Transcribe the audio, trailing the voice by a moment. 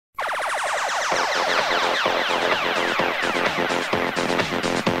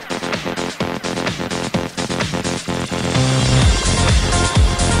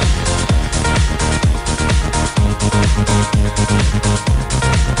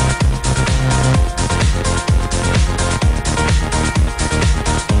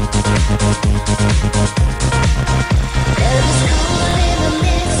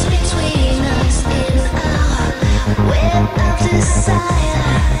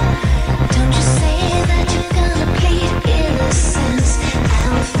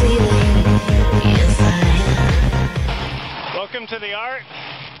Welcome to the art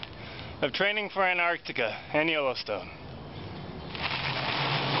of training for Antarctica and Yellowstone.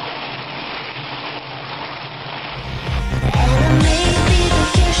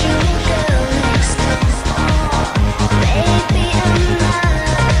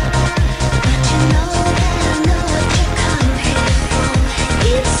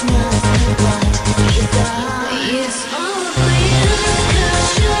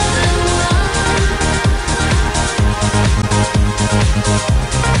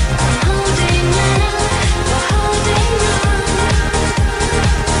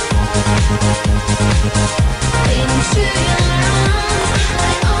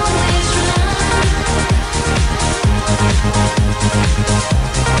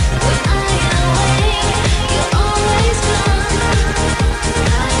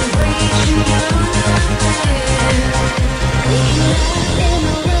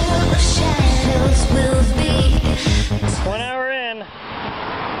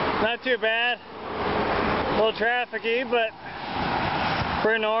 Not too bad. A little trafficy, but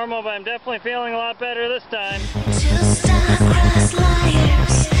pretty normal, but I'm definitely feeling a lot better this time. Two star-crossed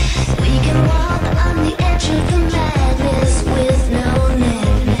liars. We can walk on the edge of the madness with no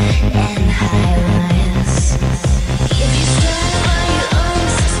net and high wires. If you stand by your own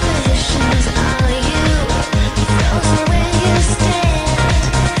suspicions, are you frozen where you stand?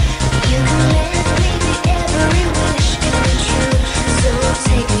 You can let me be every wish come true, so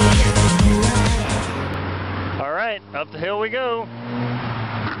take me for a ride. Alright, up the hill we go.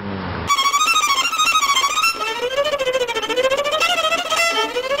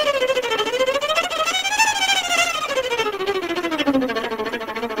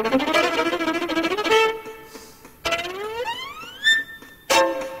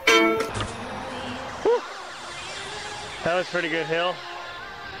 That was a pretty good hill.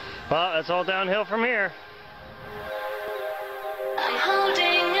 Well, that's all downhill from here. I'm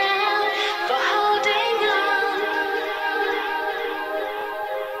holding out for holding on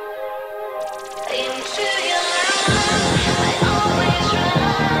into your arms. I always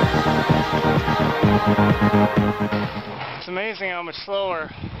run. It's amazing how much slower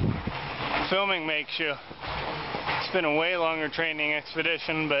filming makes you. It's been a way longer training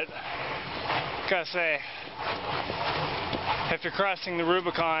expedition, but gotta say, after crossing the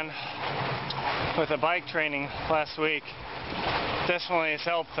Rubicon with a bike training last week, definitely has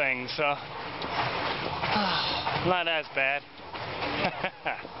helped things, so not as bad.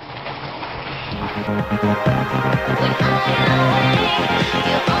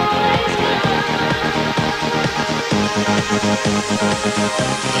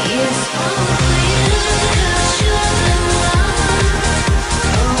 It's all for you.